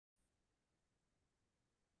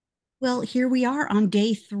Well, here we are on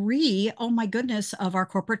day three, oh my goodness, of our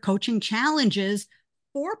corporate coaching challenges,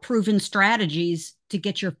 four proven strategies to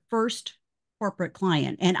get your first corporate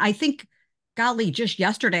client. And I think, golly, just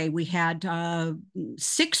yesterday we had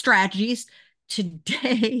six strategies.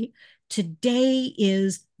 Today, today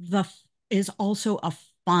is also a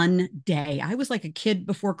fun day. I was like a kid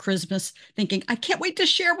before Christmas thinking, I can't wait to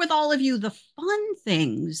share with all of you the fun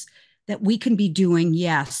things that we can be doing.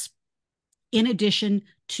 Yes, in addition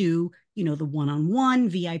to the one-on-one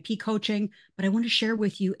VIP coaching, but I want to share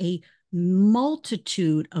with you a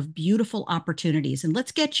multitude of beautiful opportunities, and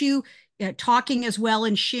let's get you talking as well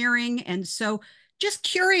and sharing. And so just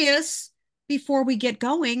curious, before we get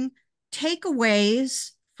going,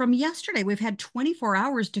 takeaways from yesterday. We've had 24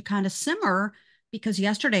 hours to kind of simmer, because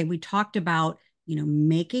yesterday we talked about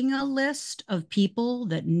making a list of people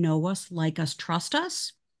that know us, like us, trust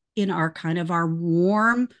us in our kind of our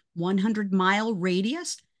warm 100-mile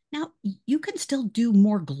radius. Now, you can still do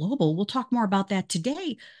more global. We'll talk more about that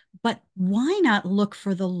today, but why not look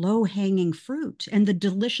for the low hanging fruit and the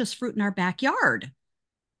delicious fruit in our backyard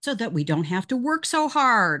so that we don't have to work so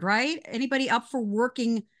hard, right? Anybody up for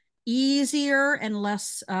working easier and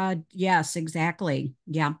less? Yes, exactly.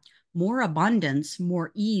 Yeah. More abundance,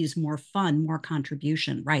 more ease, more fun, more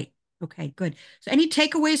contribution. Right. Okay, good. So, any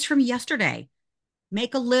takeaways from yesterday?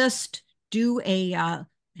 Make a list, do a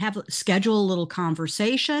have schedule a little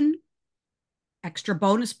conversation, extra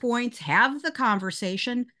bonus points, have the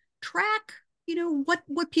conversation, track,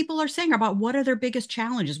 what people are saying about what are their biggest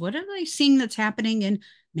challenges, what are they seeing that's happening in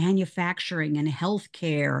manufacturing and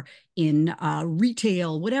healthcare, in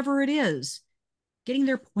retail, whatever it is, getting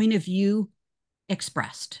their point of view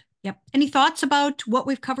expressed. Yep. Any thoughts about what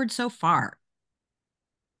we've covered so far?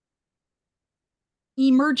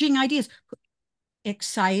 Emerging ideas.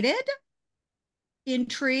 Excited?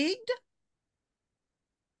 Intrigued?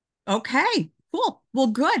 Okay, cool. Well,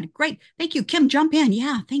 good. Great. Thank you. Kim, jump in.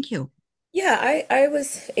 Yeah, thank you. Yeah, I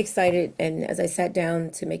was excited, and as I sat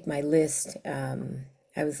down to make my list,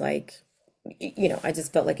 I was like, I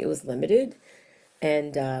just felt like it was limited.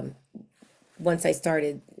 And once I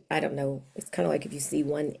started, I don't know, it's kind of like if you see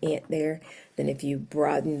one ant there, then if you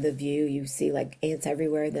broaden the view, you see like ants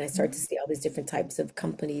everywhere. Then I start to see all these different types of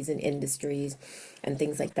companies and industries and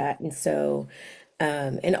things like that. And so,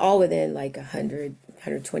 and all within like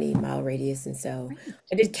 120-mile radius. And so Great.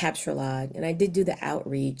 I did capture a lot, and I did do the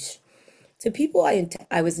outreach to people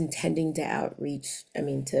I was intending to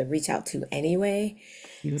to reach out to anyway.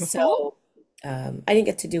 Beautiful. So I didn't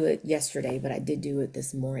get to do it yesterday, but I did do it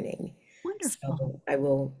this morning. Wonderful.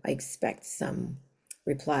 So I expect some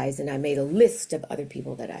replies, and I made a list of other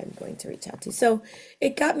people that I'm going to reach out to. So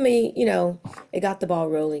it got me, it got the ball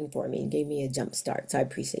rolling for me and gave me a jump start. So I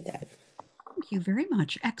appreciate that. Thank you very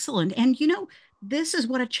much. Excellent. And this is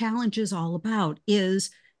what a challenge is all about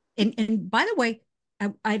is, and by the way,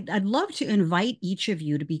 I'd love to invite each of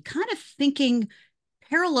you to be kind of thinking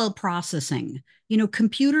parallel processing.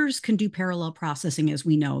 Computers can do parallel processing, as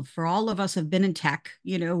we know. For all of us have been in tech,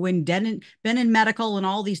 when been in medical and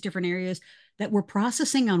all these different areas, that we're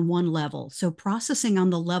processing on one level. So processing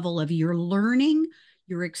on the level of you're learning,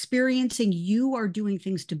 you're experiencing, you are doing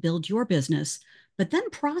things to build your business, but then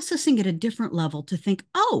processing at a different level to think,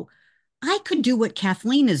 oh, I could do what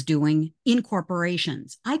Kathleen is doing in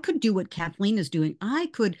corporations. I could do what Kathleen is doing. I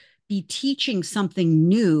could be teaching something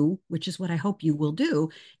new, which is what I hope you will do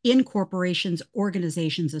in corporations,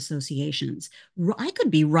 organizations, associations. I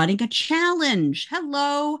could be running a challenge.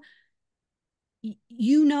 Hello.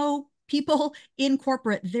 People in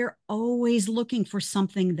corporate, they're always looking for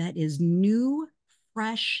something that is new,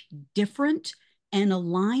 fresh, different, and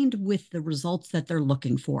aligned with the results that they're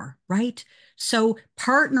looking for, right? So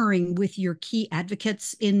partnering with your key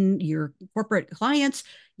advocates in your corporate clients,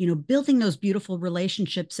 building those beautiful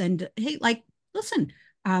relationships. And hey, like, listen,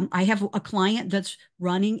 I have a client that's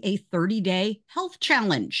running a 30-day health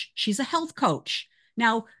challenge. She's a health coach.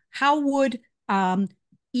 Now, how would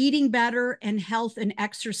eating better and health and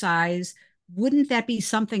exercise, wouldn't that be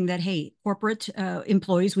something that, hey, corporate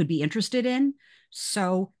employees would be interested in?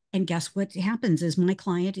 So, and guess what happens is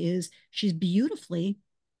she's beautifully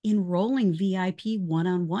enrolling VIP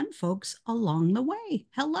one-on-one folks along the way.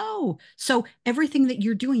 Hello. So everything that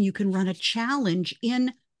you're doing, you can run a challenge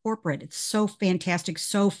in corporate. It's so fantastic,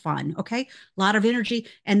 so fun. Okay. A lot of energy.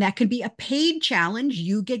 And that can be a paid challenge.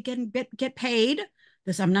 You get paid.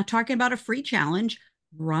 This, I'm not talking about a free challenge.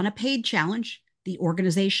 Run a paid challenge. The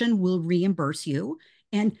organization will reimburse you.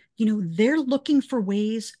 And, they're looking for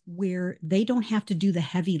ways where they don't have to do the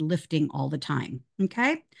heavy lifting all the time.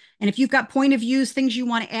 Okay. And if you've got point of views, things you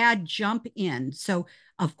want to add, jump in. So,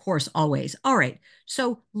 of course, always. All right.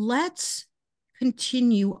 So let's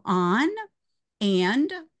continue on.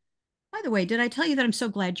 And by the way, did I tell you that I'm so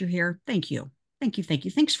glad you're here? Thank you. Thank you. Thank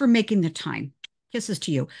you. Thanks for making the time. Kisses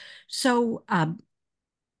to you. So,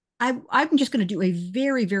 I'm just going to do a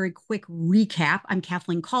very, very quick recap. I'm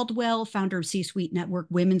Kathleen Caldwell, founder of C Suite Network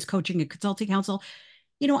Women's Coaching and Consulting Council.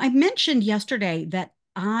 I mentioned yesterday that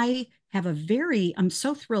I'm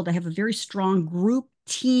so thrilled. I have a very strong group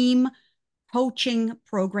team coaching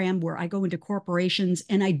program where I go into corporations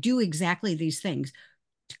and I do exactly these things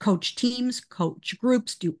to coach teams, coach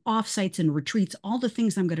groups, do offsites and retreats, all the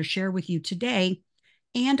things I'm going to share with you today.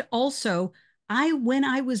 And also, when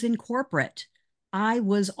I was in corporate, I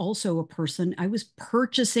was also a person, I was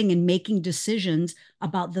purchasing and making decisions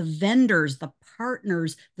about the vendors, the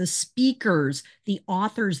partners, the speakers, the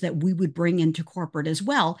authors that we would bring into corporate as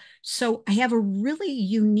well. So I have a really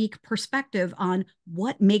unique perspective on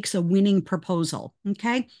what makes a winning proposal.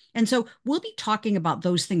 Okay. And so we'll be talking about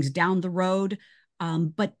those things down the road.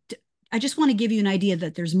 But I just want to give you an idea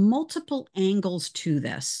that there's multiple angles to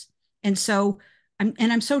this. And so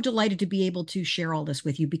I'm so delighted to be able to share all this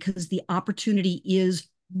with you because the opportunity is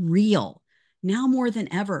real now more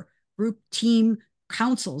than ever. Group team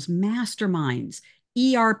councils, masterminds,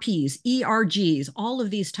 ERPs, ERGs, all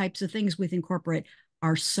of these types of things within corporate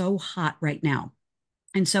are so hot right now.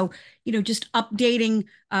 And so, just updating,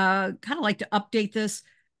 kind of like to update this.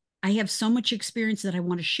 I have so much experience that I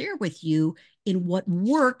want to share with you in what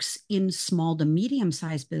works in small to medium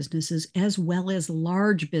sized businesses as well as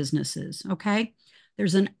large businesses. Okay.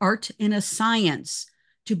 There's an art and a science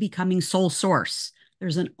to becoming sole source.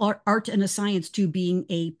 There's an art and a science to being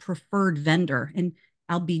a preferred vendor. And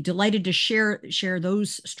I'll be delighted to share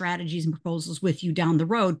those strategies and proposals with you down the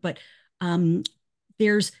road. But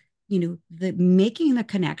there's, the making the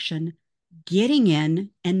connection, getting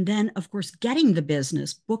in, and then, of course, getting the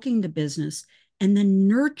business, booking the business, and then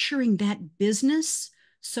nurturing that business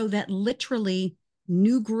so that literally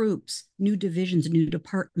new groups, new divisions, new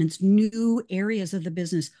departments, new areas of the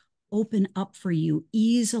business open up for you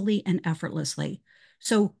easily and effortlessly.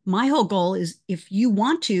 So, my whole goal is if you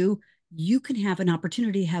want to, you can have an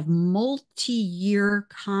opportunity to have multi-year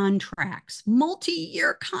contracts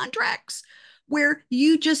where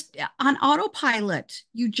you just on autopilot,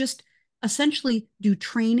 you just essentially do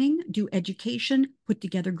training, do education, put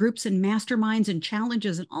together groups and masterminds and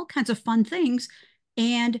challenges and all kinds of fun things.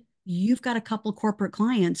 And you've got a couple corporate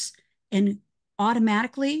clients, and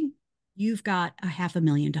automatically you've got a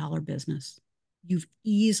 $500,000 business. You've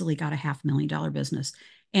easily got a $500,000 business.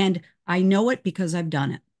 And I know it because I've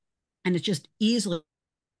done it. And it's just easily,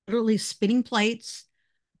 literally spinning plates,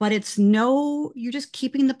 but you're just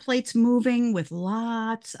keeping the plates moving with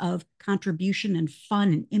lots of contribution and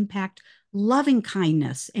fun and impact, loving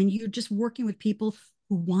kindness. And you're just working with people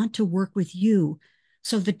who want to work with you.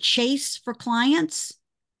 So the chase for clients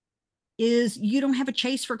is you don't have a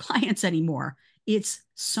chase for clients anymore. It's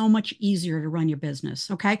so much easier to run your business.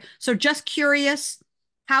 Okay. So just curious,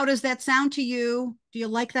 how does that sound to you? Do you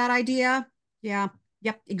like that idea? Yeah.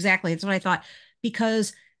 Yep. Exactly. That's what I thought.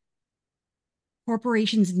 Because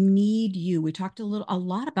corporations need you. We talked a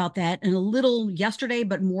lot about that and a little yesterday,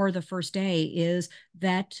 but more the first day is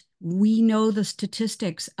that we know the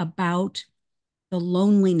statistics about the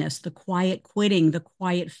loneliness, the quiet quitting, the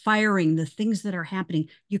quiet firing, the things that are happening.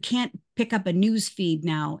 You can't pick up a news feed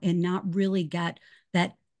now and not really get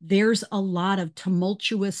that there's a lot of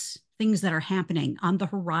tumultuous things that are happening on the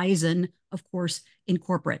horizon, of course, in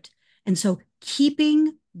corporate. And so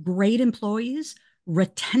keeping great employees,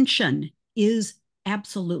 retention is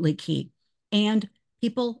absolutely key. And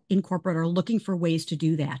people in corporate are looking for ways to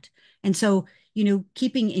do that. And so,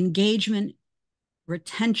 keeping engagement,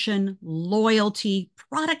 retention, loyalty,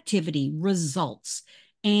 productivity, results,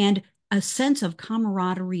 and a sense of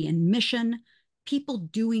camaraderie and mission, people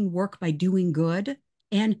doing work by doing good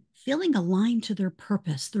and feeling aligned to their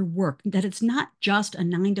purpose, their work, that it's not just a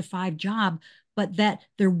 9 to 5 job, but that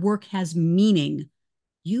their work has meaning.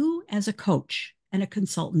 You, as a coach and a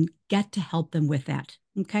consultant, get to help them with that.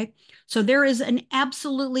 Okay. So there is an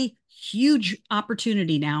absolutely huge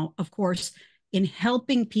opportunity now, of course, in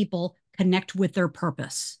helping people connect with their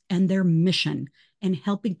purpose and their mission and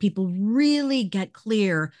helping people really get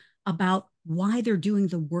clear about why they're doing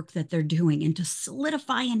the work that they're doing and to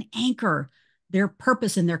solidify and anchor their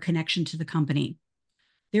purpose and their connection to the company.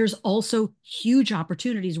 There's also huge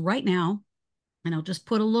opportunities right now, and I'll just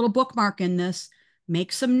put a little bookmark in this,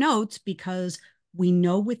 make some notes because We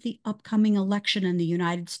know with the upcoming election in the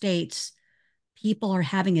United States, people are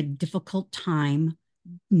having a difficult time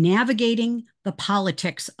navigating the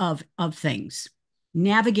politics of things,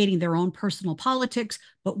 navigating their own personal politics,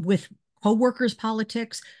 but with coworkers'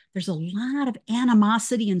 politics. There's a lot of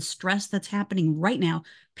animosity and stress that's happening right now.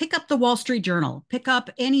 Pick up the Wall Street Journal, pick up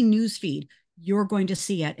any news feed. You're going to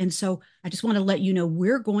see it. And so I just want to let you know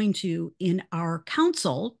we're going to, in our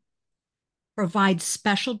council, provide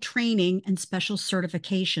special training and special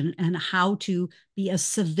certification and how to be a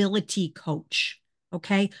civility coach.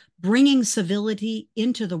 Okay. Bringing civility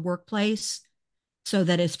into the workplace so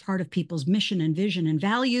that it's part of people's mission and vision and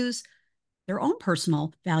values, their own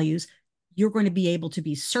personal values. You're going to be able to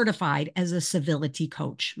be certified as a civility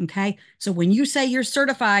coach. Okay. So when you say you're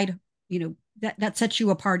certified, that sets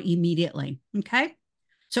you apart immediately. Okay.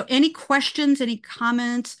 So, any questions, any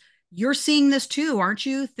comments? You're seeing this too, aren't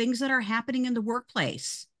you? Things that are happening in the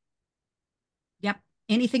workplace. Yep.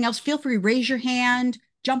 Anything else? Feel free, raise your hand,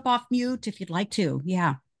 jump off mute if you'd like to.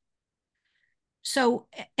 Yeah. So,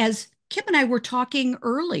 as Kip and I were talking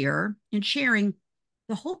earlier and sharing,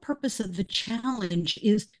 the whole purpose of the challenge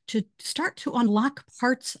is to start to unlock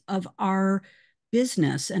parts of our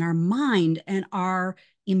business and our mind and our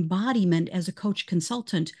embodiment as a coach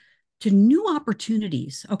consultant to new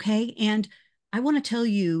opportunities. Okay. And I want to tell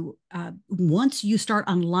you, once you start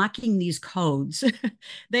unlocking these codes,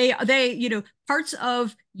 parts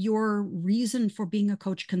of your reason for being a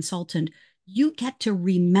coach consultant, you get to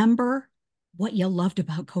remember what you loved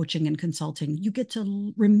about coaching and consulting. You get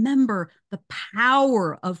to remember the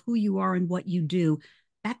power of who you are and what you do.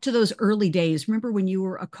 Back to those early days. Remember when you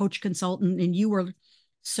were a coach consultant and you were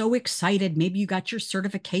so excited? Maybe you got your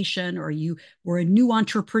certification or you were a new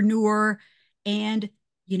entrepreneur and,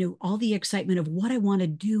 all the excitement of what I want to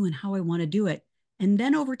do and how I want to do it. And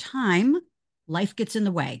then over time, life gets in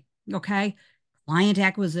the way. Okay. Client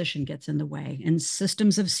acquisition gets in the way and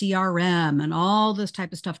systems of CRM and all this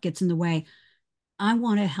type of stuff gets in the way. I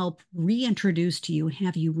want to help reintroduce to you and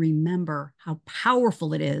have you remember how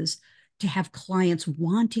powerful it is to have clients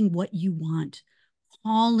wanting what you want,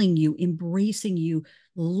 calling you, embracing you,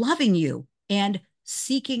 loving you, and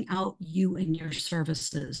seeking out you and your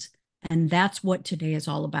services. And that's what today is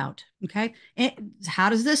all about. Okay. And how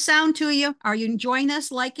does this sound to you? Are you enjoying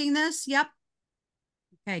this, liking this? Yep.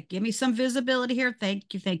 Okay. Give me some visibility here.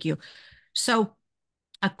 Thank you. Thank you. So,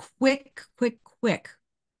 a quick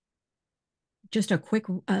just a quick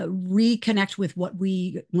reconnect with what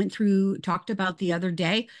we went through, talked about the other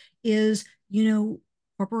day is,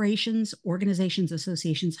 corporations, organizations,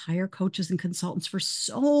 associations hire coaches and consultants for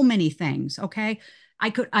so many things. Okay.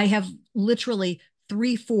 I have literally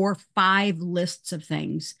 3, 4, 5 lists of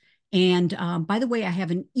things. And by the way, I have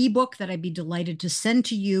an ebook that I'd be delighted to send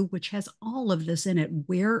to you, which has all of this in it.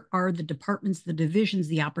 Where are the departments, the divisions,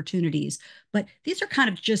 the opportunities? But these are kind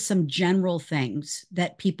of just some general things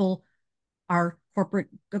that people, our corporate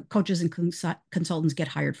coaches and consultants get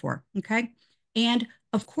hired for. Okay. And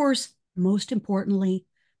of course, most importantly,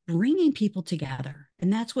 bringing people together.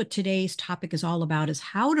 And that's what today's topic is all about, is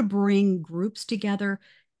how to bring groups together,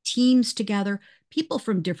 teams together, people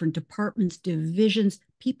from different departments, divisions,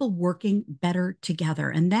 people working better together.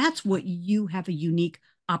 And that's what you have a unique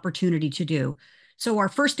opportunity to do. So our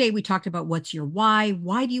first day, we talked about what's your why?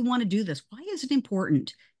 Why do you want to do this? Why is it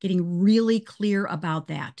important? Getting really clear about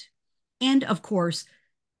that. And of course,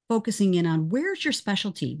 focusing in on where's your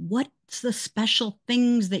specialty? What's the special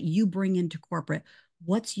things that you bring into corporate?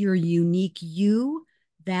 What's your unique you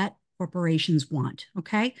that corporations want?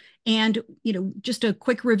 Okay. And, just a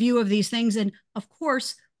quick review of these things. And of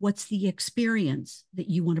course, what's the experience that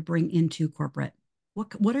you want to bring into corporate?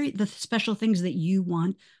 What are the special things that you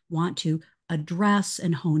want to address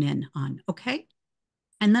and hone in on? Okay.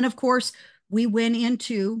 And then, of course, we went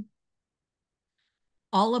into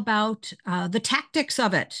all about the tactics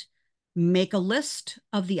of it. Make a list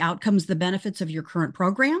of the outcomes, the benefits of your current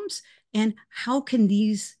programs, and how can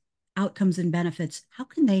these outcomes and benefits, how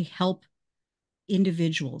can they help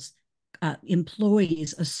individuals,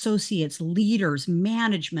 employees, associates, leaders,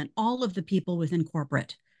 management, all of the people within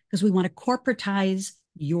corporate, because we want to corporatize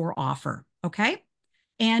your offer. Okay.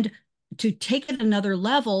 And to take it another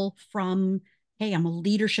level from, hey, I'm a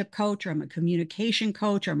leadership coach, or I'm a communication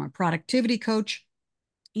coach, or I'm a productivity coach,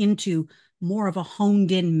 into more of a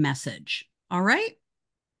honed in message. All right.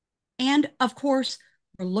 And of course,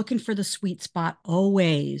 we're looking for the sweet spot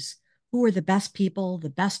always. Who are the best people, the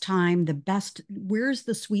best time, where's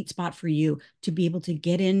the sweet spot for you to be able to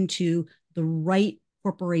get into the right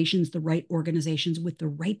corporations, the right organizations with the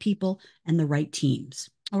right people and the right teams.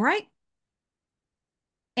 All right.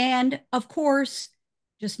 And of course,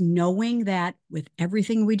 just knowing that with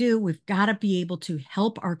everything we do, we've got to be able to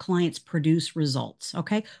help our clients produce results.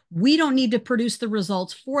 Okay. We don't need to produce the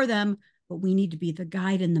results for them, but we need to be the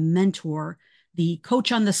guide and the mentor, the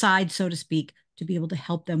coach on the side, so to speak, to be able to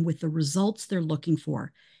help them with the results they're looking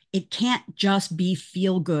for. It can't just be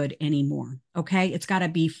feel good anymore. Okay. It's got to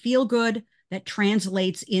be feel good that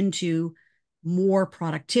translates into more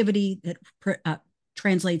productivity, that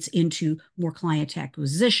translates into more client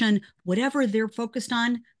acquisition, whatever they're focused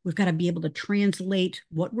on, we've got to be able to translate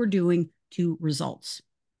what we're doing to results.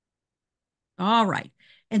 All right.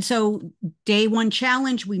 And so, day one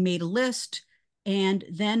challenge, we made a list, and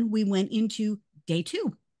then we went into day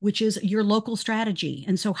two, which is your local strategy.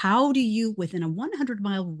 And so, how do you, within a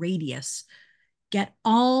 100-mile radius, get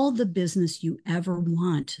all the business you ever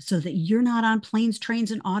want so that you're not on planes,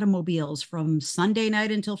 trains, and automobiles from Sunday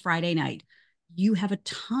night until Friday night? You have a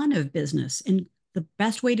ton of business, and the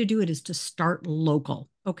best way to do it is to start local.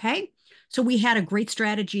 Okay. So we had a great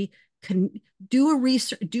strategy. Can do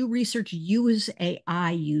research, use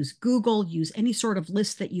AI, use Google, use any sort of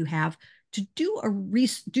list that you have to do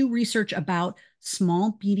research about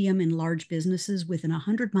small, medium, and large businesses within a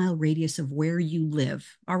 100-mile radius of where you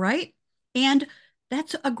live. All right. And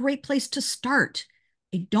that's a great place to start.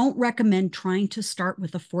 I don't recommend trying to start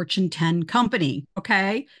with a Fortune 10 company,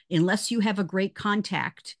 okay? Unless you have a great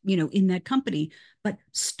contact, in that company. But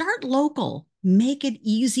start local. Make it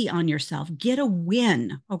easy on yourself. Get a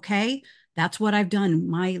win, okay? That's what I've done.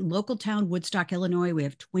 My local town, Woodstock, Illinois, we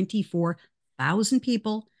have 24,000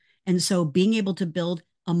 people. And so being able to build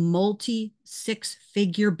a multi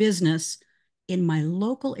six-figure business in my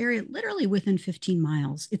local area, literally within 15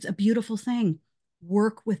 miles, it's a beautiful thing.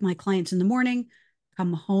 Work with my clients in the morning,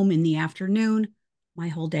 come home in the afternoon. My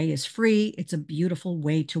whole day is free. It's a beautiful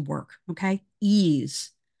way to work. Okay.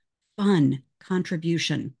 Ease, fun,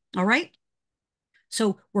 contribution. All right.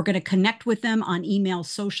 So we're going to connect with them on email,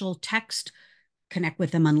 social, text, connect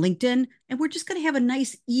with them on LinkedIn. And we're just going to have a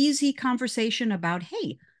nice, easy conversation about,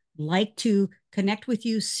 hey, like to connect with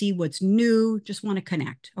you, see what's new, just want to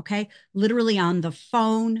connect. Okay. Literally on the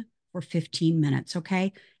phone for 15 minutes.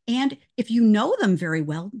 Okay. And if you know them very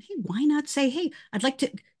well, hey, why not say, hey, I'd like to,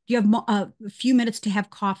 do you have a few minutes to have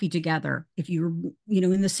coffee together? If you're,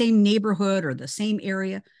 in the same neighborhood or the same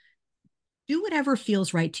area, do whatever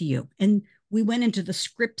feels right to you. And we went into the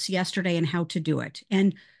scripts yesterday and how to do it.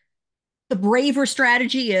 And the braver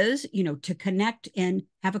strategy is, to connect and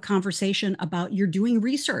have a conversation about you're doing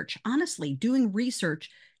research, honestly, doing research,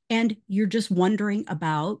 and you're just wondering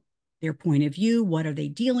about their point of view, what are they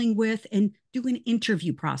dealing with, and do an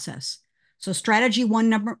interview process. So strategy one,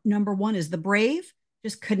 number one is the brave,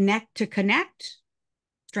 just connect to connect.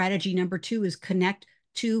 Strategy number two is connect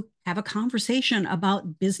to have a conversation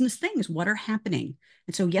about business things, what are happening.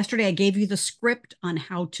 And so yesterday I gave you the script on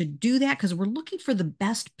how to do that because we're looking for the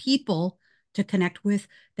best people to connect with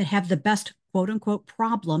that have the best quote unquote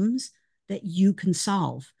problems that you can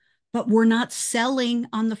solve. But we're not selling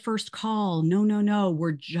on the first call. No, no, no.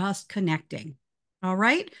 We're just connecting. All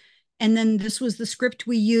right. And then this was the script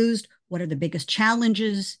we used. What are the biggest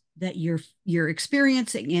challenges that you're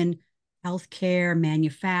experiencing in healthcare,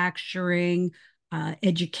 manufacturing,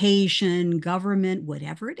 education, government,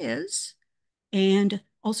 whatever it is, and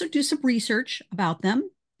also do some research about them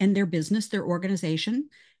and their business, their organization,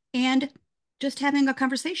 and just having a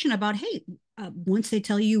conversation about, hey, once they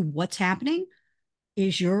tell you what's happening,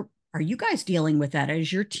 are you guys dealing with that?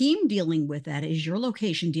 Is your team dealing with that? Is your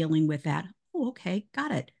location dealing with that? Oh, okay,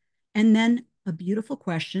 got it. And then a beautiful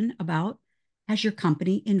question about, has your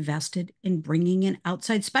company invested in bringing in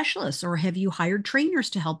outside specialists, or have you hired trainers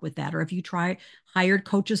to help with that? Or have you hired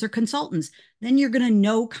coaches or consultants? Then you're going to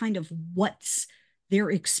know kind of what's their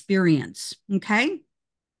experience. Okay.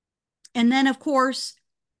 And then, of course,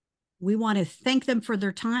 we want to thank them for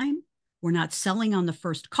their time. We're not selling on the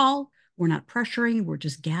first call. We're not pressuring. We're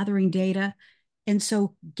just gathering data. And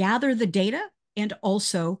so gather the data and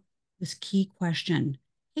also this key question.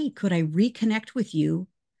 Hey, could I reconnect with you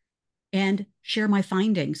and share my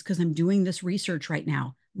findings because I'm doing this research right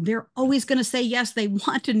now? They're always going to say yes. They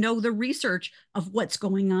want to know the research of what's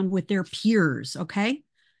going on with their peers. Okay.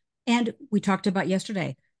 And we talked about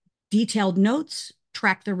yesterday, detailed notes,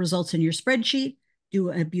 track the results in your spreadsheet, do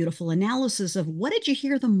a beautiful analysis of what did you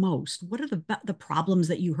hear the most? What are the problems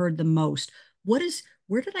that you heard the most? Where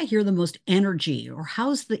did I hear the most energy, or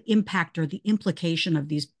how's the impact or the implication of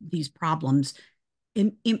these problems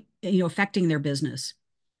affecting their business?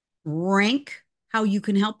 Rank how you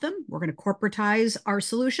can help them. We're going to corporatize our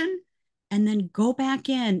solution and then go back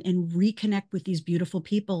in and reconnect with these beautiful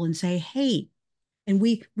people and say, hey, and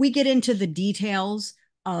we get into the details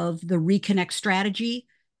of the reconnect strategy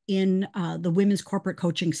in the Women's Corporate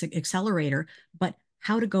Coaching Accelerator, but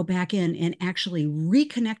how to go back in and actually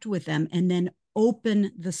reconnect with them and then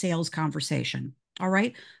open the sales conversation. All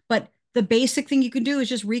right. But the basic thing you can do is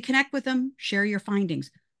just reconnect with them, share your findings,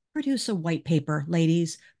 produce a white paper,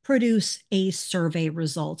 ladies, produce a survey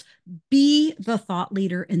result, be the thought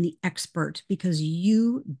leader and the expert because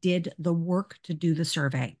you did the work to do the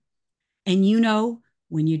survey. And you know,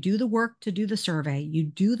 when you do the work to do the survey, you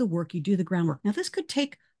do the work, you do the groundwork. Now, this could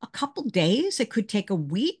take a couple days, it could take a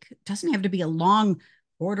week. It doesn't have to be a long,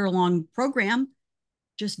 quarter long program.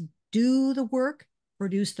 Just do the work,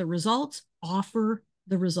 produce the results, offer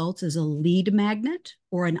the results as a lead magnet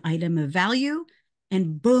or an item of value.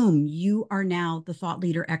 And boom, you are now the thought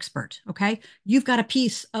leader expert. Okay. You've got a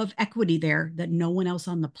piece of equity there that no one else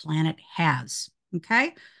on the planet has.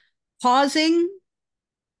 Okay. Pausing.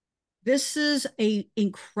 This is a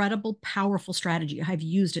incredible, powerful strategy. I've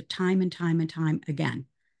used it time and time and time again.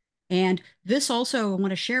 And this also, I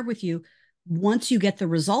want to share with you, once you get the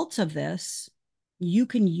results of this, you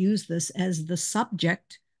can use this as the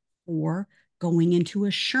subject for going into a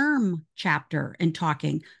SHRM chapter and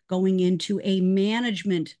talking, going into a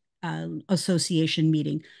management association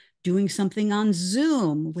meeting, doing something on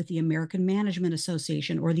Zoom with the American Management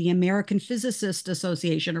Association or the American Physicist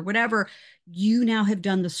Association or whatever. You now have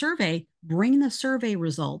done the survey, bring the survey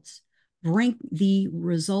results, bring the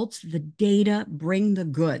results, the data, bring the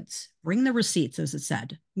goods, bring the receipts, as it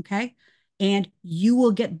said. Okay. And you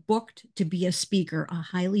will get booked to be a speaker, a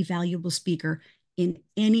highly valuable speaker in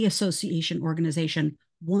any association organization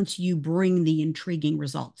once you bring the intriguing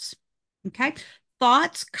results. Okay.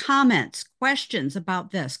 Thoughts, comments, questions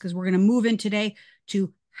about this? Because we're going to move in today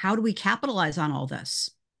to how do we capitalize on all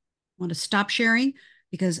this? I want to stop sharing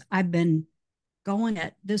because I've been going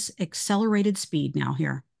at this accelerated speed now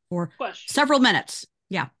here for Question. several minutes.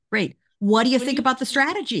 Yeah, great. What do you When think you about the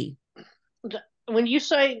strategy? when you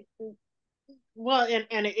say, well, and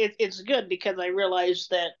it's good because I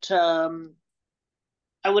realized that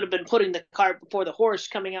I would have been putting the cart before the horse,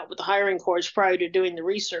 coming out with the hiring course prior to doing the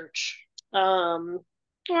research. Well,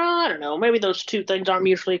 I don't know. Maybe those two things aren't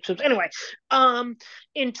mutually exclusive. Anyway,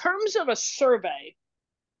 in terms of a survey,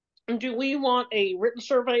 do we want a written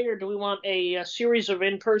survey or do we want a series of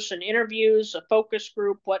in-person interviews, a focus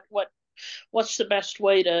group? What's the best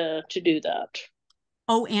way to do that?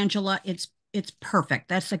 Oh, Angela, it's perfect.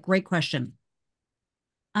 That's a great question.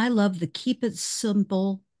 I love the keep it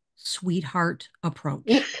simple, sweetheart approach.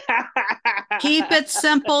 Keep it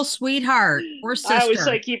simple, sweetheart or I always say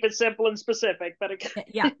sister. keep it simple and specific, but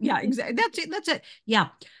Yeah, exactly. That's it. That's it. Yeah.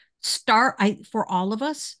 For all of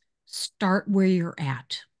us, start where you're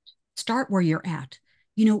at. Start where you're at.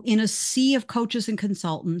 In a sea of coaches and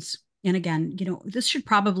consultants, and again, this should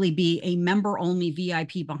probably be a member only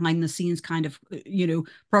VIP behind the scenes kind of,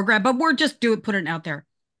 program, but we're just put it out there.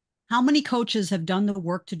 How many coaches have done the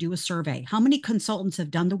work to do a survey? How many consultants have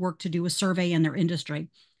done the work to do a survey in their industry?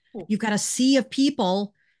 You've got a sea of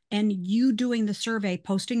people and you doing the survey,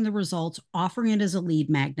 posting the results, offering it as a lead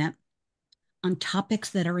magnet on topics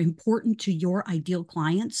that are important to your ideal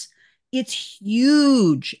clients. It's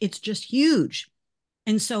huge. It's just huge.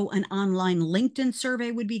 And so an online LinkedIn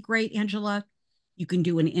survey would be great, Angela. You can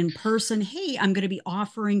do an in-person, hey, I'm going to be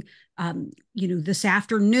offering, this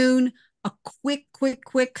afternoon, a quick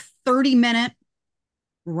 30-minute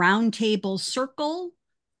roundtable circle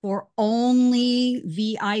for only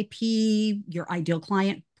VIP, your ideal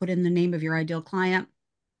client. Put in the name of your ideal client.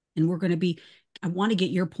 And I want to get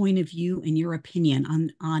your point of view and your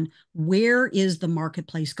opinion on where is the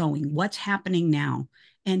marketplace going? What's happening now?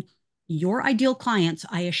 And your ideal clients,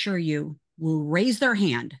 I assure you, will raise their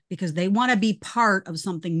hand because they want to be part of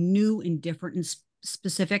something new and different and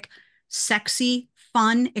specific, sexy,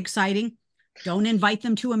 fun, exciting. Don't invite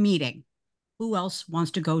them to a meeting. Who else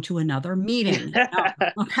wants to go to another meeting? No.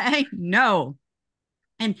 Okay. No.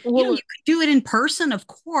 And you well, could do it in person, of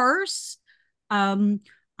course. Um,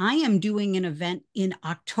 I am doing an event in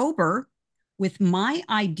October with my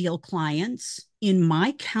ideal clients in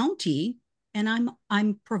my county, and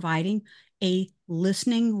I'm providing a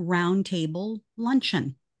listening roundtable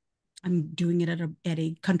luncheon. I'm doing it at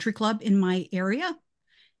a country club in my area,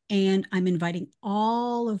 and I'm inviting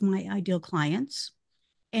all of my ideal clients.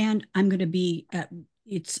 And I'm going to be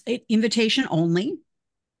it's invitation only,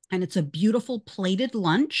 and it's a beautiful plated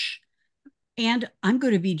lunch, and I'm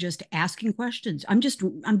going to be just asking questions. I'm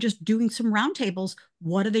just doing some roundtables.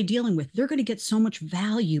 What are they dealing with? They're going to get so much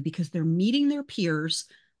value because they're meeting their peers.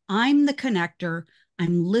 I'm the connector.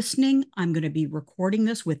 I'm listening. I'm going to be recording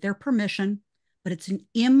this with their permission, but it's an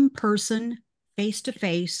in-person,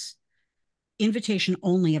 face-to-face. invitation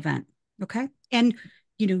only event. Okay. And,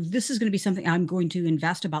 this is going to be something I'm going to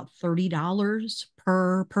invest about $30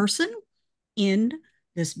 per person in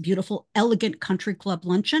this beautiful, elegant country club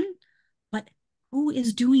luncheon. But who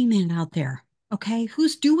is doing that out there? Okay.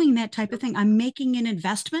 Who's doing that type of thing? I'm making an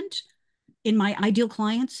investment in my ideal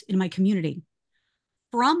clients in my community.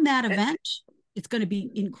 From that event, it's going to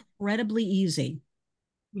be incredibly easy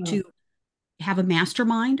Yeah. to have a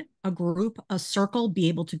mastermind, a group, a circle, be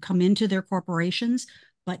able to come into their corporations.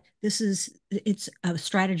 But it's a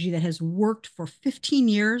strategy that has worked for 15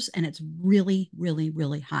 years and it's really, really,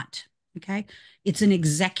 really hot. Okay. It's an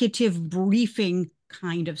executive briefing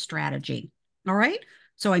kind of strategy. All right.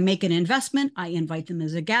 So I make an investment, I invite them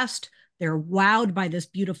as a guest. They're wowed by this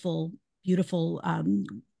beautiful, beautiful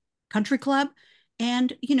country club.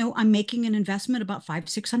 And, I'm making an investment about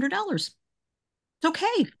 $500-$600. It's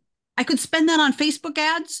okay. I could spend that on Facebook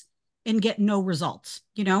ads and get no results.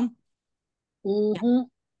 Yep. Mm-hmm.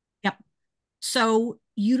 Yep. So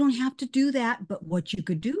you don't have to do that. But what you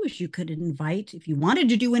could do is you could invite, if you wanted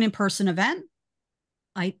to do an in-person event,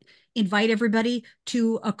 I invite everybody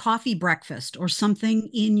to a coffee breakfast or something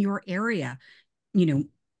in your area.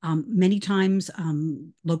 Many times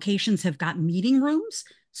locations have got meeting rooms.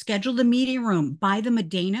 Schedule the meeting room, buy them a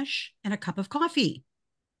Danish and a cup of coffee.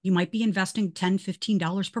 You might be investing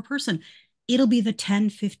 $10-$15 per person. It'll be the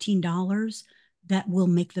 $10-$15 that will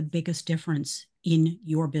make the biggest difference in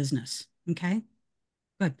your business. Okay.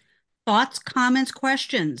 Good. Thoughts, comments,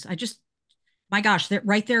 questions. My gosh, that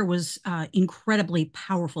right there was incredibly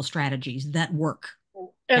powerful strategies that work.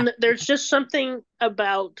 Yeah, And there's just something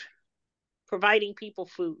about providing people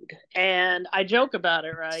food, and I joke about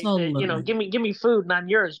it, right? That absolutely. give me food and I'm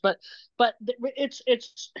yours. But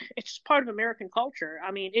it's part of American culture.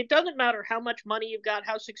 I mean, it doesn't matter how much money you've got,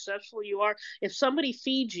 how successful you are. If somebody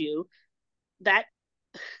feeds you, that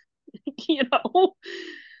you know,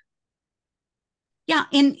 Yeah,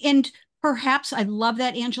 and perhaps I love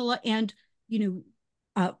that, Angela. And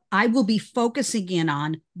I will be focusing in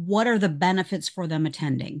on what are the benefits for them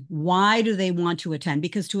attending. Why do they want to attend?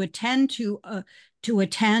 Because to attend to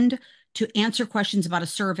answer questions about a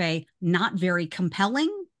survey, not very compelling,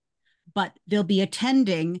 but they'll be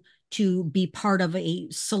attending to be part of a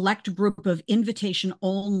select group of invitation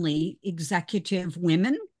only executive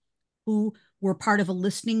women who were part of a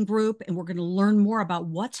listening group, and we're going to learn more about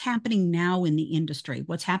what's happening now in the industry,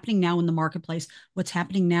 what's happening now in the marketplace, what's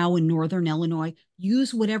happening now in Northern Illinois.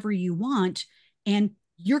 Use whatever you want, and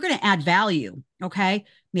you're going to add value. Okay.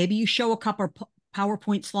 Maybe you show a couple of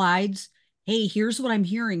PowerPoint slides. Hey, here's what I'm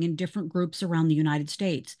hearing in different groups around the United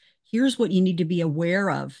States. Here's what you need to be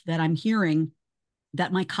aware of that I'm hearing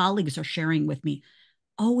that my colleagues are sharing with me.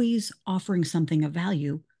 Always offering something of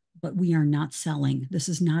value, but we are not selling. This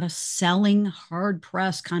is not a selling hard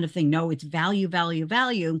press kind of thing. No, it's value, value,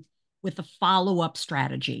 value with a follow up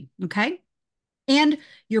strategy. Okay. And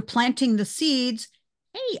you're planting the seeds.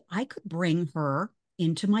 Hey, I could bring her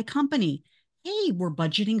into my company. Hey, we're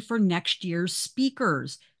budgeting for next year's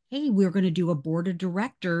speakers. Hey, we're going to do a board of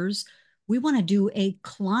directors. We want to do a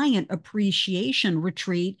client appreciation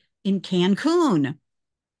retreat in Cancun.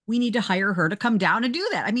 We need to hire her to come down and do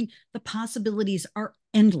that. I mean, the possibilities are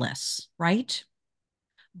endless, right?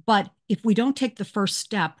 But if we don't take the first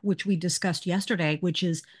step, which we discussed yesterday, which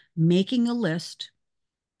is making a list,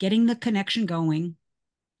 getting the connection going,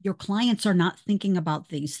 your clients are not thinking about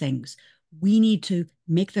these things. We need to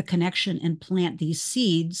make the connection and plant these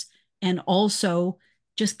seeds and also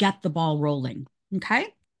just get the ball rolling. Okay.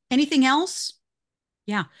 Anything else?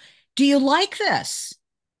 Yeah. Do you like this?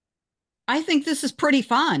 I think this is pretty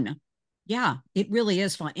fun. Yeah, it really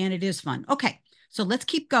is fun. And it is fun. Okay. So let's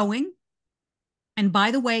keep going. And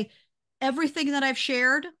by the way, everything that I've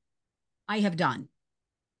shared, I have done.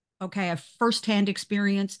 Okay. I have firsthand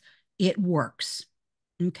experience. It works.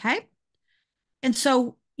 Okay. And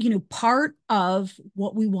so, part of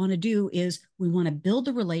what we want to do is we want to build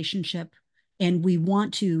the relationship and we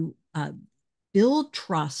want to build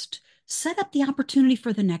trust, set up the opportunity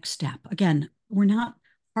for the next step. Again, we're not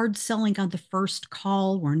hard selling on the first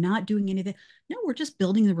call. We're not doing anything. No, we're just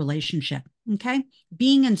building the relationship. Okay.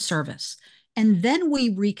 Being in service. And then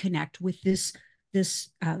we reconnect with this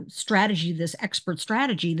strategy, this expert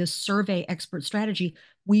strategy, this survey expert strategy.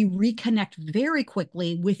 We reconnect very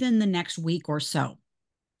quickly within the next week or so.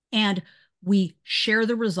 And we share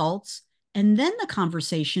the results. And then the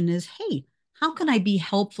conversation is, hey, how can I be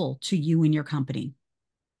helpful to you and your company?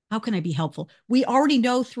 How can I be helpful? We already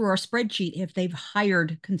know through our spreadsheet if they've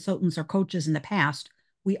hired consultants or coaches in the past.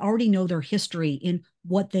 We already know their history in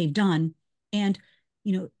what they've done. And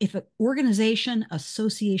if an organization,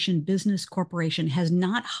 association, business, corporation has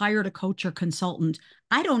not hired a coach or consultant,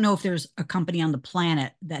 I don't know if there's a company on the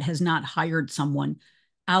planet that has not hired someone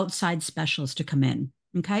outside specialist to come in.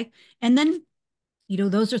 Okay. And then,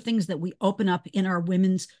 those are things that we open up in our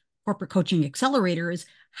women's corporate coaching accelerator is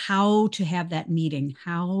how to have that meeting,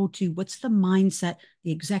 what's the mindset,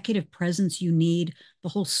 the executive presence you need, the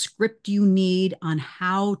whole script you need on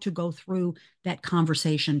how to go through that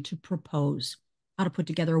conversation to propose, how to put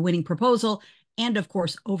together a winning proposal, and of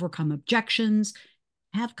course, overcome objections,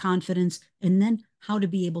 have confidence, and then how to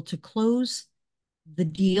be able to close the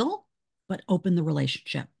deal, but open the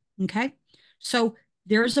relationship. Okay. So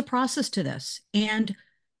there's a process to this. And,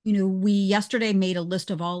 we yesterday made a list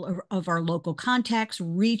of all of our local contacts,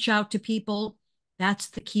 reach out to people. That's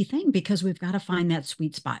the key thing because we've got to find that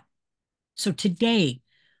sweet spot. So today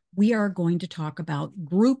we are going to talk about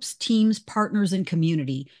groups, teams, partners, and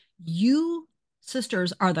community. You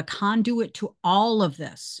sisters are the conduit to all of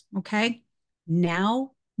this. Okay.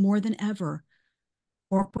 Now more than ever,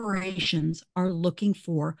 corporations are looking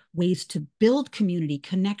for ways to build community,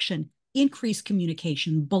 connection, increase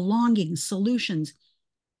communication, belonging, solutions.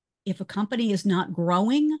 If a company is not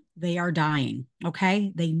growing, they are dying.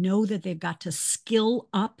 Okay. They know that they've got to skill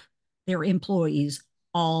up their employees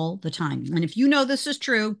all the time. And if you know this is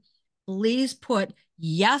true, please put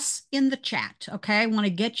yes in the chat. Okay. I want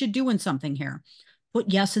to get you doing something here.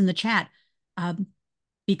 Put yes in the chat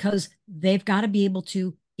because they've got to be able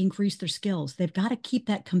to increase their skills. They've got to keep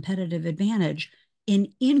that competitive advantage and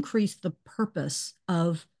increase the purpose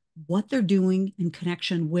of what they're doing in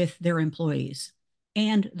connection with their employees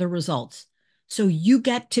and the results. So you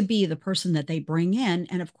get to be the person that they bring in.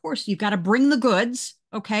 And of course, you've got to bring the goods,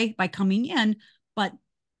 okay, by coming in. But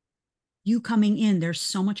you coming in, there's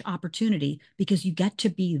so much opportunity because you get to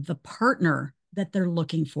be the partner that they're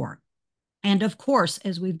looking for. And of course,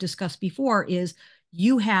 as we've discussed before, is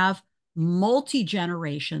you have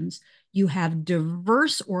multi-generations, you have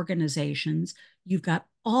diverse organizations, you've got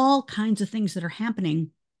all kinds of things that are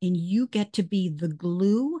happening, and you get to be the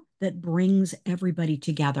glue that brings everybody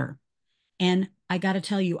together. And I got to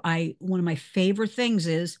tell you, one of my favorite things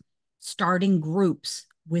is starting groups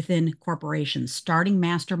within corporations, starting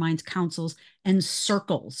masterminds, councils, and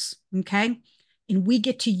circles. Okay. And we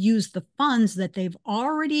get to use the funds that they've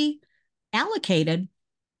already allocated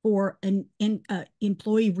for an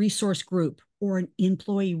employee resource group or an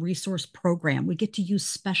employee resource program. We get to use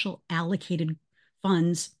special allocated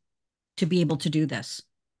funds to be able to do this.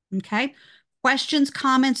 Okay. Questions,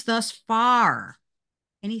 comments thus far?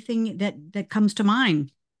 Anything that comes to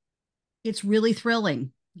mind? It's really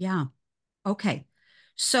thrilling. Yeah. Okay.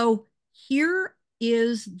 So here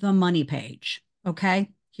is the money page. Okay.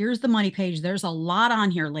 Here's the money page. There's a lot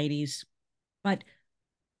on here, ladies, but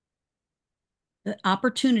the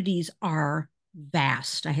opportunities are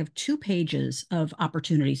vast. I have 2 pages of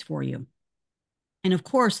opportunities for you. And of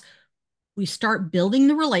course, we start building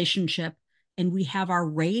the relationship and we have our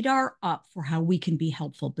radar up for how we can be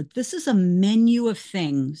helpful. But this is a menu of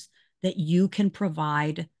things that you can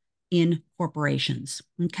provide in corporations.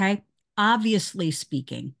 Okay. Obviously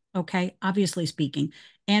speaking. Okay. Obviously speaking.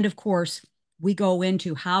 And of course, we go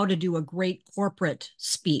into how to do a great corporate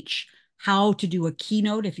speech, how to do a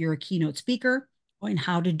keynote if you're a keynote speaker, and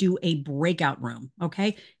how to do a breakout room.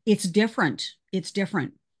 Okay. It's different. It's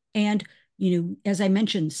different. And as I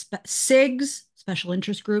mentioned, SIGs, special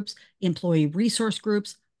interest groups, employee resource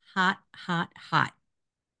groups, hot, hot, hot.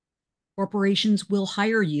 Corporations will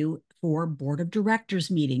hire you for board of directors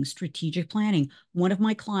meetings, strategic planning. One of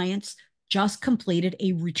my clients just completed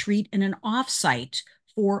a retreat and an offsite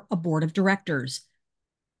for a board of directors.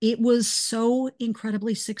 It was so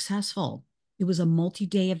incredibly successful. It was a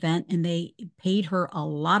multi-day event and they paid her a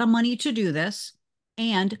lot of money to do this.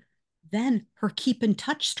 And then her keep in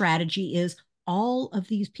touch strategy is all of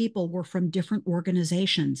these people were from different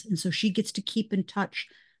organizations. And so she gets to keep in touch.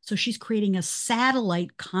 So she's creating a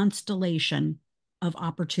satellite constellation of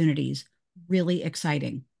opportunities. Really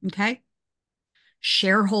exciting. Okay.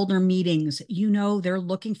 Shareholder meetings, they're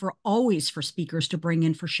looking for always for speakers to bring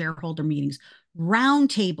in for shareholder meetings,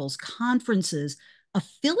 roundtables, conferences,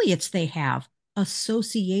 affiliates they have,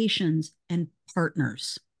 associations, and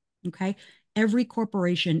partners. Okay. Every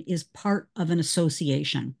corporation is part of an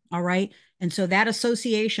association. All right. And so that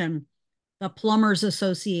association, the Plumbers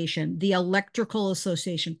Association, the Electrical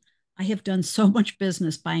Association, I have done so much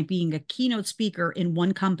business by being a keynote speaker in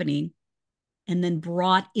one company and then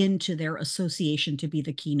brought into their association to be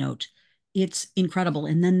the keynote. It's incredible.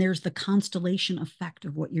 And then there's the constellation effect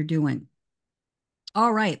of what you're doing.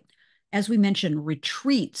 All right. As we mentioned,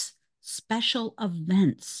 retreats, special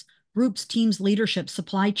events, groups, teams, leadership,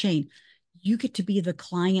 supply chain. You get to be the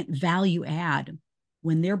client value add.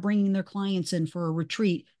 When they're bringing their clients in for a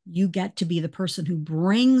retreat, you get to be the person who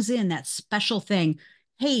brings in that special thing.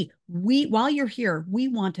 Hey, while you're here, we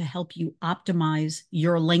want to help you optimize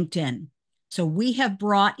your LinkedIn. So we have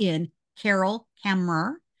brought in Carol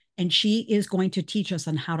Hammer, and she is going to teach us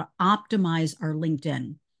on how to optimize our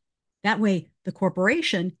LinkedIn. That way, the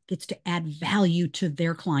corporation gets to add value to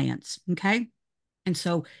their clients. Okay. And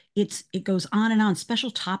so it goes on and on,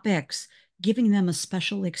 special topics, giving them a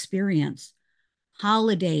special experience,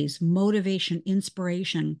 holidays, motivation,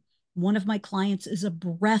 inspiration. One of my clients is a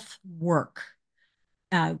breath work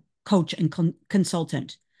uh, coach and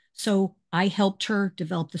consultant. So I helped her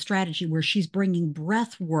develop the strategy where she's bringing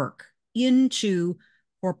breath work into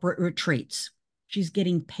corporate retreats. She's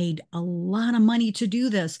getting paid a lot of money to do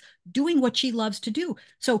this, doing what she loves to do.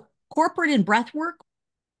 So corporate and breath work,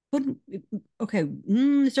 okay,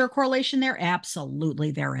 is there a correlation there?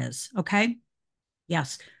 Absolutely, there is. Okay.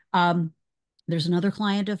 Yes. Um, there's another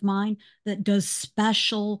client of mine that does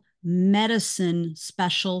special medicine,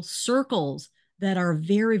 special circles that are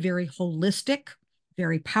very, very holistic,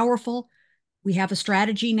 very powerful. We have a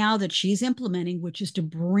strategy now that she's implementing, which is to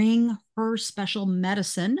bring her special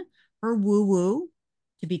medicine, her woo woo,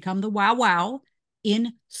 to become the wow wow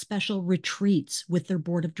in special retreats with their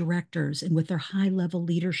board of directors and with their high level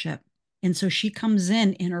leadership. And so she comes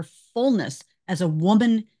in her fullness as a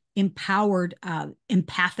woman empowered,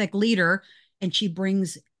 empathic leader, and she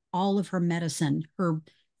brings all of her medicine, her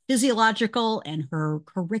physiological and her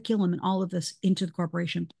curriculum and all of this into the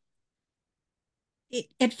corporation.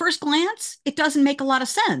 At first glance, it doesn't make a lot of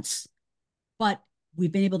sense, but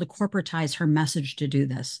we've been able to corporatize her message to do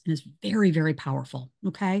this. And it's very, very powerful.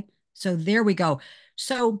 Okay. So there we go.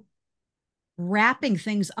 So wrapping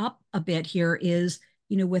things up a bit here is,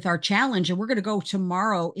 with our challenge, and we're going to go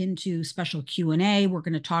tomorrow into special Q&A. We're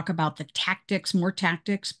going to talk about the tactics, more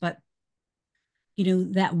tactics, but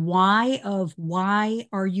that why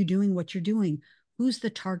are you doing what you're doing? Who's the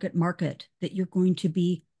target market that you're going to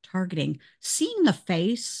be targeting? Seeing the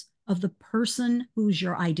face of the person who's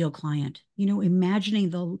your ideal client,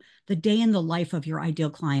 imagining the day in the life of your ideal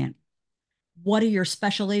client. What are your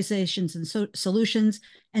specializations and solutions?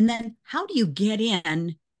 And then how do you get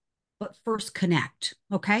in, but first connect?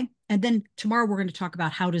 Okay. And then tomorrow we're going to talk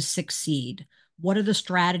about how to succeed. What are the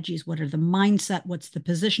strategies? What are the mindset? What's the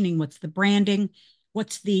positioning? What's the branding?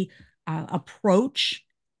 What's the approach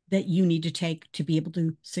that you need to take to be able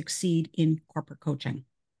to succeed in corporate coaching?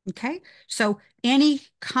 Okay. So any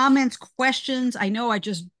comments, questions? I know I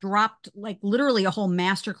just dropped like literally a whole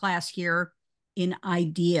masterclass here in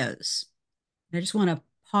ideas. I just want to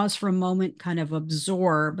pause for a moment, kind of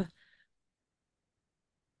absorb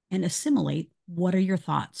and assimilate. What are your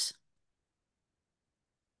thoughts?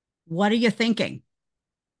 What are you thinking?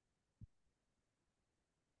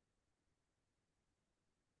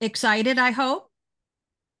 Excited, I hope.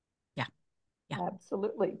 Yeah, yeah,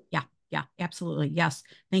 Absolutely. yeah, yeah, absolutely. Yes,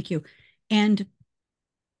 thank you. And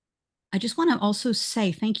I just want to also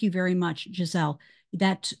say thank you very much, Giselle,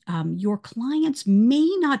 that your clients may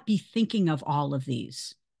not be thinking of all of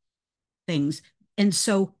these things. And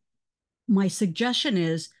so my suggestion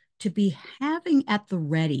is to be having at the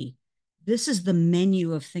ready. This is the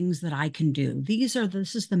menu of things that I can do.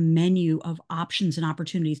 This is the menu of options and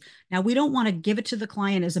opportunities. Now, we don't want to give it to the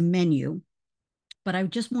client as a menu, but I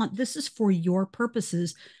just want this is for your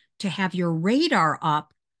purposes to have your radar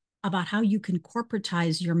up about how you can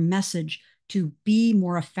corporatize your message to be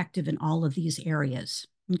more effective in all of these areas.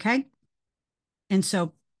 Okay. And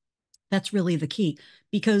so that's really the key,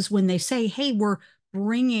 because when they say, hey, we're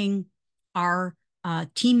bringing our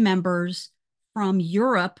team members from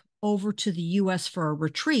Europe over to the US for a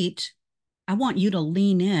retreat, I want you to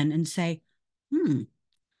lean in and say,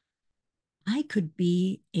 I could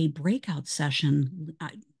be a breakout session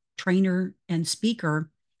trainer and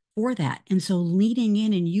speaker for that. And so leading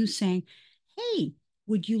in and you saying, hey,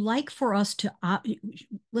 would you like for us to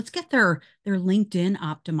let's get their LinkedIn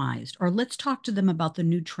optimized, or let's talk to them about the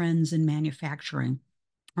new trends in manufacturing,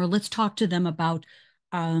 or let's talk to them about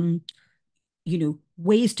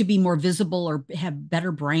ways to be more visible or have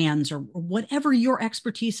better brands, or whatever your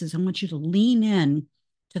expertise is. I want you to lean in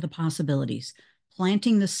to the possibilities,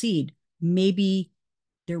 planting the seed. Maybe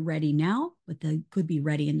they're ready now, but they could be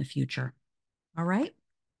ready in the future. All right.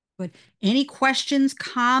 But any questions,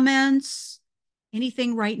 comments,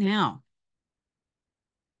 anything right now?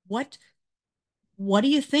 What do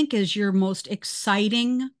you think is your most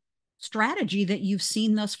exciting strategy that you've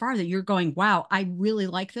seen thus far that you're going, wow, I really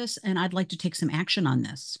like this and I'd like to take some action on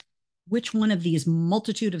this? Which one of these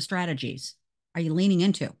multitude of strategies are you leaning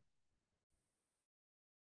into?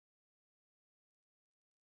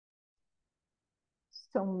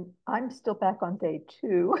 So I'm still back on day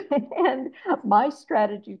two, and my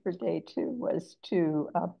strategy for day two was to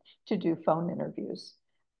do phone interviews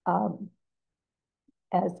um,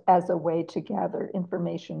 as a way to gather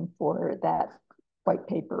information for that white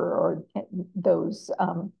paper or those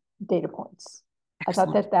data points. I thought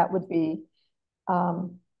Excellent. that that would be,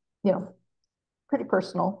 um, you know, pretty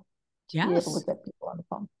personal to be able to Yes. get people on the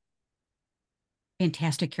phone.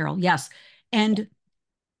 Fantastic, Carol. Yes. And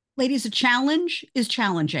ladies, a challenge is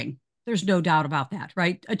challenging. There's no doubt about that,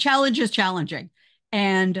 right? A challenge is challenging.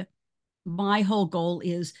 And my whole goal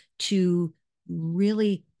is to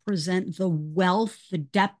really present the wealth, the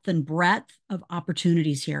depth and breadth of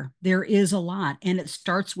opportunities here. There is a lot, and it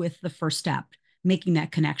starts with the first step, making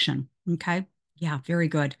that connection. Okay. Yeah, very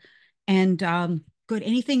good. And good.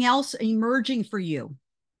 Anything else emerging for you?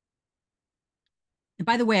 And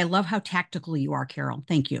by the way, I love how tactical you are, Carol.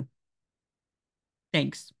 Thank you.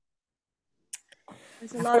 Thanks.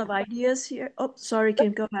 There's a lot of ideas here. Oh, sorry,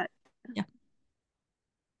 Kim, go ahead. Yeah.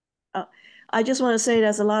 Oh, I just want to say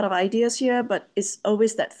there's a lot of ideas here, but it's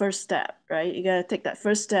always that first step, right? You got to take that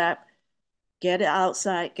first step, get it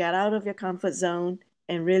outside, get out of your comfort zone,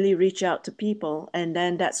 and really reach out to people. And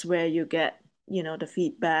then that's where you get, the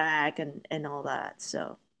feedback and all that.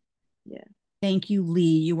 So, yeah. Thank you,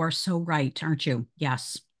 Lee. You are so right, aren't you?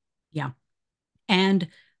 Yes. Yeah. And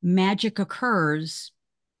magic occurs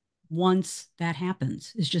once that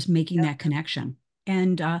happens, is just making that connection.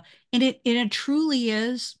 And it truly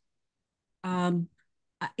is um,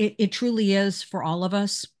 it truly is for all of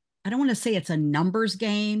us. I don't want to say it's a numbers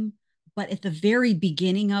game, but at the very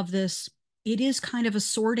beginning of this, it is kind of a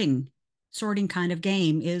sorting kind of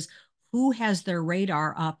game is who has their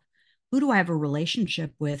radar up? Who do I have a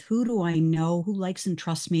relationship with? Who do I know? Who likes and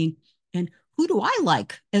trusts me? And who do I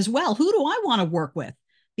like as well? Who do I want to work with?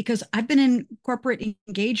 Because I've been in corporate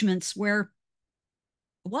engagements where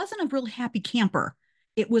wasn't a real happy camper.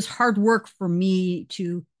 It was hard work for me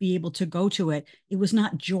to be able to go to it. It was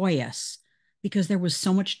not joyous because there was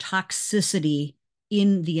so much toxicity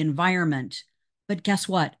in the environment. But guess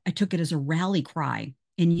what? I took it as a rally cry,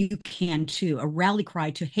 and you can too. A rally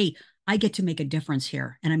cry to, hey, I get to make a difference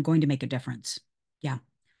here, and I'm going to make a difference. Yeah.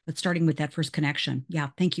 But starting with that first connection. Yeah.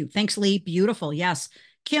 Thank you. Thanks, Lee. Beautiful. Yes.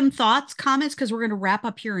 Kim, thoughts, comments? Because we're going to wrap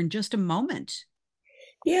up here in just a moment.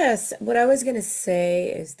 Yes, what I was going to say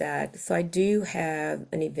is that, so I do have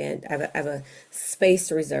an event. I have a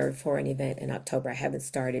space reserved for an event in October. I haven't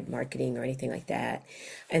started marketing or anything like that.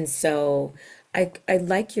 And so I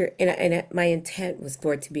like my intent was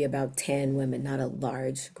for it to be about 10 women, not a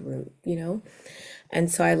large group.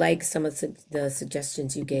 And so I like some of the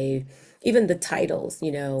suggestions you gave, even the titles,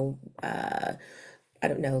 I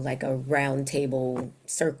don't know, like a round table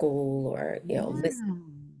circle or, round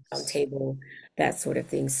Yes. table, that sort of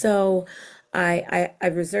thing. So I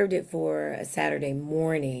reserved it for a Saturday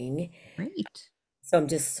morning. Great. So I'm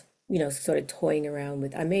just, sort of toying around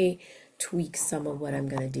with, I may tweak some of what I'm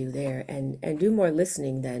going to do there and do more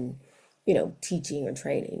listening than, teaching or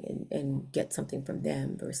training and get something from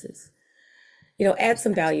them versus, add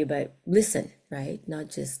some value, but listen, right? Not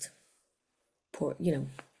just pour,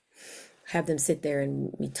 have them sit there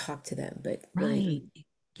and me talk to them, but really, Right.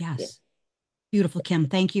 yeah. Yes. Beautiful, Kim.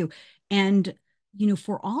 Thank you. And,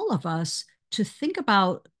 for all of us to think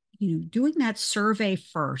about, doing that survey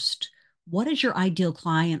first. What is your ideal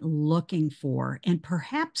client looking for? And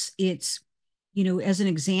perhaps it's, as an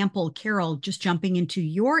example, Carol, just jumping into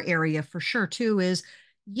your area for sure too, is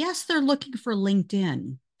yes, they're looking for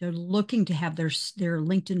LinkedIn. They're looking to have their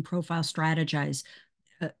LinkedIn profile strategized,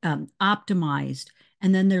 optimized,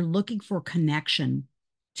 and then they're looking for connection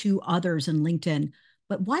to others in LinkedIn.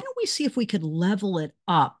 But why don't we see if we could level it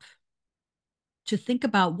up to think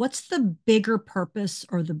about what's the bigger purpose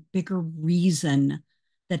or the bigger reason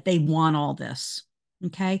that they want all this?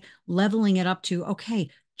 Okay. Leveling it up to, okay,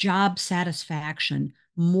 job satisfaction,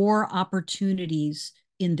 more opportunities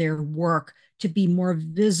in their work, to be more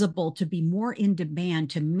visible, to be more in demand,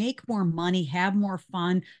 to make more money, have more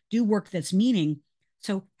fun, do work that's meaning.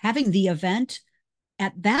 So having the event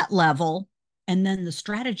at that level and then the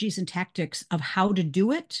strategies and tactics of how to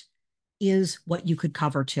do it is what you could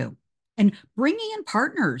cover too. And bringing in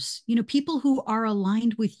partners, people who are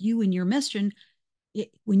aligned with you and your mission.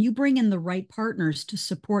 When you bring in the right partners to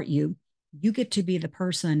support you, you get to be the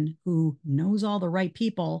person who knows all the right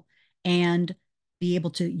people and be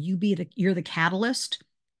able to, you're the catalyst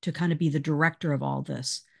to kind of be the director of all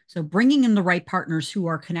this. So bringing in the right partners who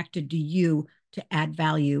are connected to you to add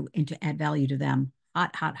value and to add value to them.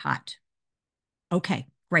 Hot, hot, hot. Okay,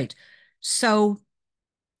 great. So,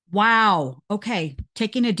 wow. Okay,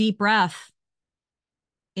 taking a deep breath.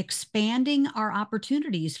 expanding our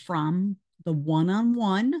opportunities from the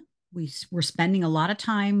one-on-one. We're spending a lot of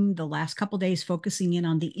time the last couple of days focusing in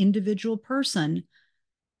on the individual person,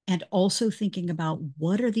 and also thinking about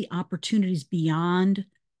what are the opportunities beyond,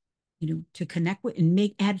 to connect with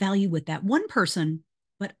and add value with that one person,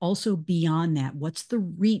 but also beyond that. What's the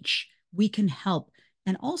reach we can help?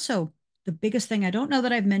 And also, the biggest thing, I don't know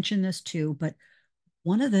that I've mentioned this too, but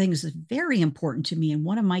one of the things that's very important to me and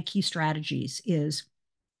one of my key strategies is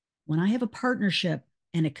when I have a partnership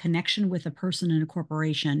and a connection with a person in a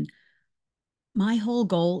corporation, my whole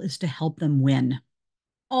goal is to help them win.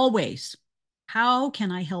 Always. How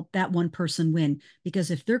can I help that one person win? Because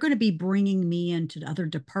if they're going to be bringing me into other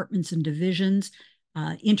departments and divisions,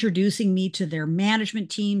 introducing me to their management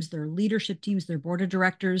teams, their leadership teams, their board of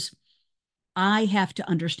directors, I have to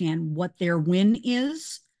understand what their win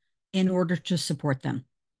is in order to support them.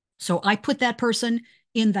 So I put that person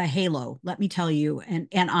in the halo, let me tell you, and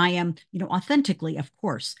I am, authentically, of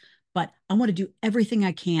course, but I want to do everything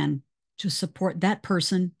I can to support that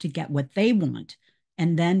person to get what they want.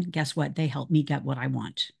 And then guess what? They help me get what I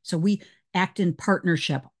want. So we act in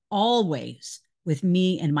partnership always with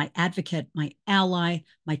me and my advocate, my ally,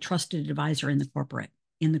 my trusted advisor in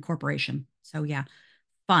the corporation. So yeah,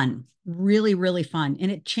 fun, really, really fun. And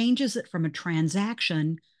it changes it from a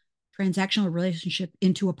transactional relationship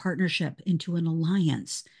into a partnership, into an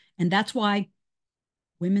alliance. And that's why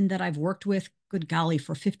women that I've worked with, good golly,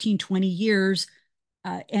 for 15, 20 years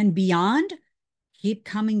and beyond, keep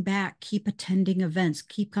coming back, keep attending events,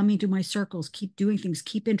 keep coming to my circles, keep doing things,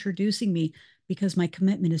 keep introducing me, because my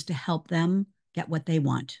commitment is to help them get what they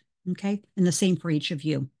want. Okay. And the same for each of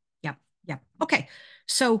you. Yep. Yep. Okay.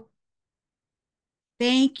 So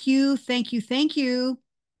thank you. Thank you. Thank you.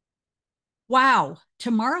 Wow.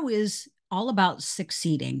 Tomorrow is all about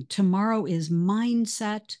succeeding. Tomorrow is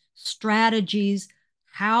mindset, strategies,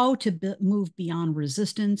 how to move beyond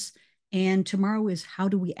resistance. And tomorrow is how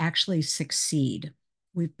do we actually succeed?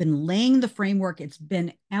 We've been laying the framework. It's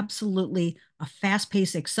been absolutely a fast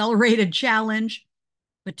paced, accelerated challenge.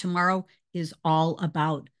 But tomorrow is all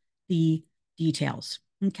about the details.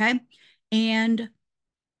 Okay. And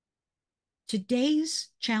today's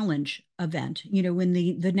challenge event, when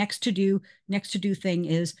the next to do thing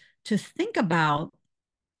is to think about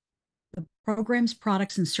the programs,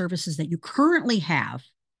 products, and services that you currently have,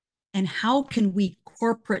 and how can we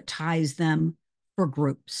corporatize them for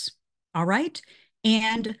groups. All right.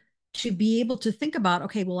 And to be able to think about,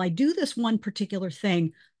 okay, well, I do this one particular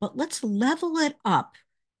thing, but let's level it up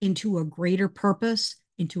into a greater purpose,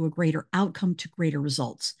 into a greater outcome, to greater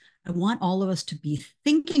results. I want all of us to be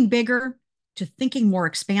thinking bigger, to thinking more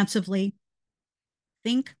expansively.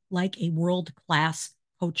 Think like a world-class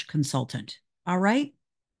coach consultant. All right.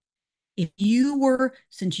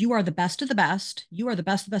 Since you are the best of the best, you are the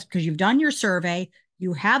best of the best because you've done your survey,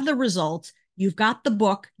 you have the results, you've got the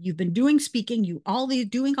book, you've been doing speaking,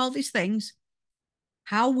 doing all these things.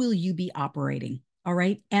 How will you be operating? All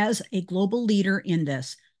right. As a global leader in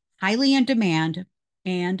this, highly in demand,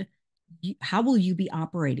 and how will you be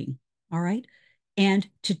operating? All right. And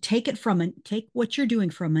to take what you're doing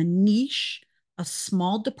from a niche, a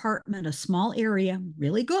small department, a small area,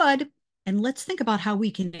 really good. And let's think about how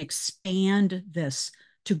we can expand this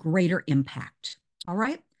to greater impact. All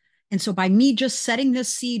right. And so by me just setting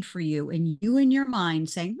this seed for you and you in your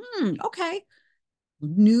mind saying, okay,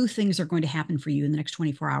 new things are going to happen for you in the next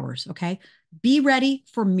 24 hours. Okay. Be ready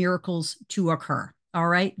for miracles to occur. All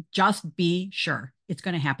right. Just be sure it's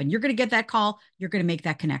going to happen. You're going to get that call. You're going to make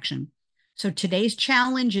that connection. So today's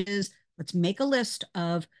challenge is let's make a list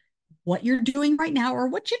of what you're doing right now or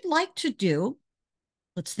what you'd like to do.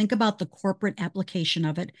 Let's think about the corporate application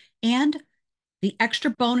of it. And the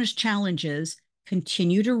extra bonus challenge is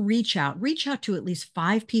continue to reach out to at least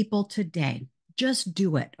 5 people today. Just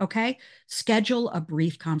do it. Okay. Schedule a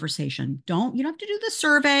brief conversation. You don't have to do the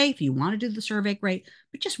survey. If you want to do the survey, great,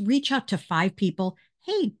 but just reach out to 5 people.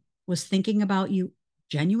 Hey, was thinking about you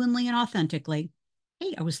genuinely and authentically.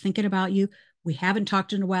 Hey, I was thinking about you. We haven't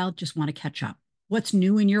talked in a while. Just want to catch up. What's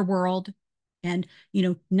new in your world? And,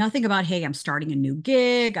 nothing about, hey, I'm starting a new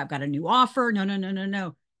gig. I've got a new offer. No, no, no, no,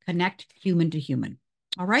 no. Connect human to human.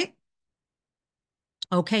 All right.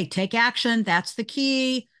 Okay, take action. That's the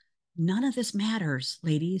key. None of this matters,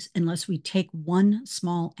 ladies, unless we take one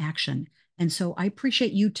small action. And so I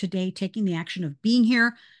appreciate you today taking the action of being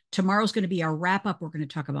here. Tomorrow's going to be our wrap up. We're going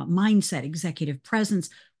to talk about mindset, executive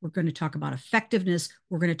presence. We're going to talk about effectiveness.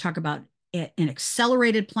 We're going to talk about an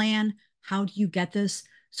accelerated plan. How do you get this?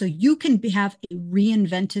 So you can have a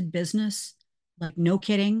reinvented business, like no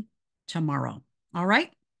kidding, tomorrow. All right.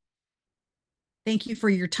 Thank you for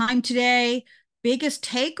your time today. biggest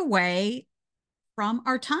takeaway from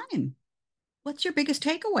our time? What's your biggest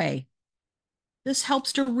takeaway? This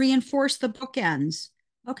helps to reinforce the bookends.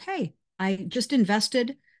 Okay, I just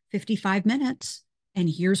invested 55 minutes and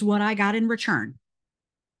here's what I got in return.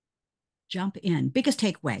 Jump in. Biggest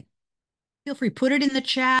takeaway. Feel free, put it in the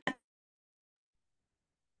chat.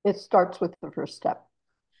 It starts with the first step.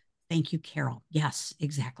 Thank you, Carol. Yes,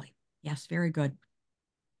 exactly. Yes, very good.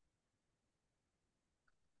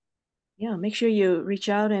 Yeah, make sure you reach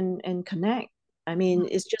out and connect. I mean,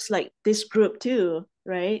 it's just like this group too,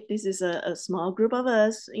 right? This is a small group of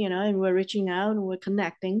us, and we're reaching out and we're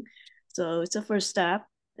connecting. So it's a first step,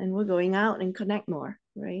 and we're going out and connect more,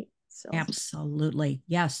 right? So Absolutely.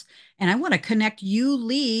 Yes. And I want to connect you,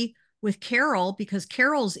 Lee, with Carol because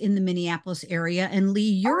Carol's in the Minneapolis area and Lee,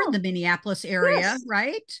 you're in oh, the Minneapolis area, yes,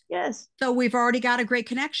 right? yes, So we've already got a great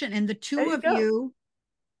connection. And the there two you of go. you,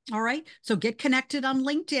 all right. So get connected on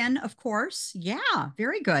LinkedIn, of course. Yeah,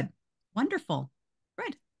 very good. Wonderful.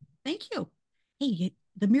 Good. Thank you. Hey,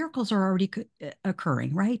 the miracles are already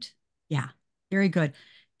occurring, right? Yeah, very good.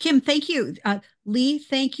 Kim, thank you. Lee,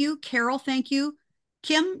 thank you. Carol, thank you.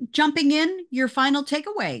 Kim, jumping in, your final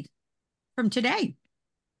takeaway from today.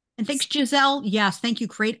 And thanks, Giselle. Yes, thank you.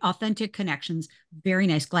 Create authentic connections. Very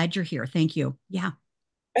nice. Glad you're here. Thank you. Yeah.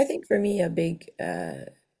 I think for me, a big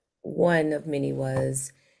one of many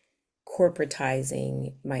was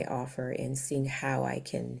corporatizing my offer and seeing how I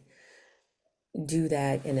can do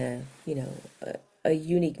that in a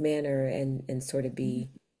unique manner and sort of be,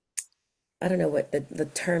 I don't know what the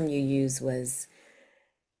term you use was,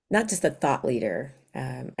 not just a thought leader.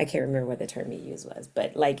 I can't remember what the term you used was,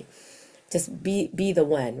 but like just be the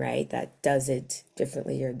one, right? That does it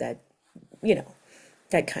differently or that, you know,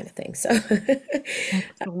 that kind of thing. So I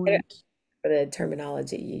don't know Excellent. the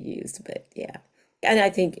terminology you used, but yeah. And I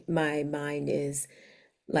think my mind is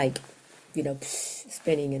like,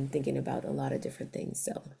 spinning and thinking about a lot of different things.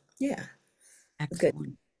 So yeah, it's good.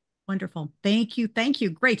 Excellent. Wonderful. Thank you. Thank you.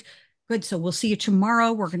 Great. Good. So we'll see you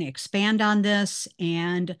tomorrow. We're going to expand on this.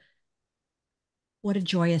 And what a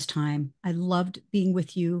joyous time. I loved being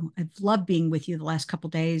with you. I've loved being with you the last couple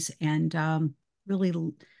of days and really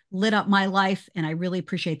lit up my life. And I really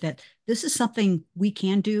appreciate that. This is something we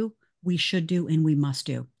can do, we should do, and we must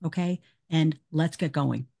do. Okay. And let's get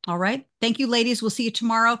going. All right. Thank you, ladies. We'll see you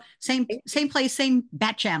tomorrow. Same place, same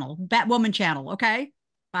Bat channel, Batwoman channel. Okay.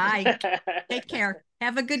 Bye. Take care.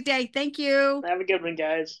 Have a good day. Thank you. Have a good one,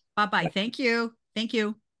 guys. Bye bye. Thank you. Thank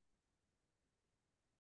you.